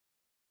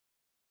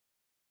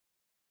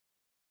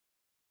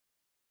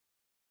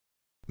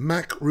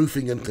Mac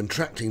Roofing and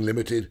Contracting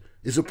Limited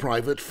is a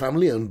private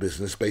family-owned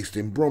business based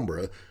in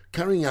Bromborough,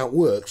 carrying out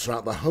works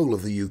throughout the whole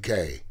of the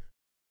UK.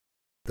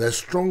 Their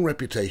strong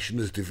reputation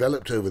has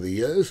developed over the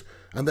years,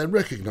 and they're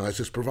recognised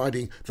as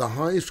providing the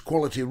highest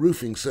quality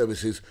roofing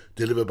services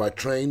delivered by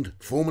trained,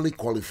 formally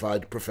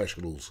qualified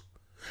professionals.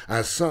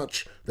 As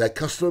such, their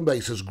customer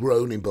base has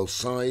grown in both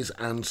size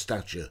and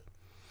stature.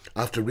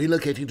 After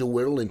relocating to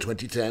Wirral in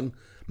 2010,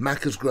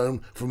 Mac has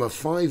grown from a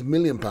 £5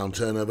 million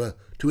turnover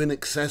to in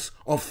excess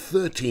of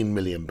 £13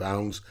 million,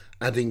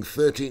 adding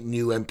 30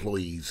 new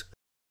employees.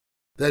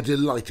 They're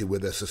delighted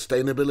with their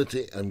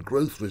sustainability and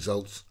growth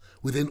results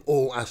within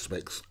all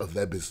aspects of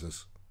their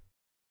business.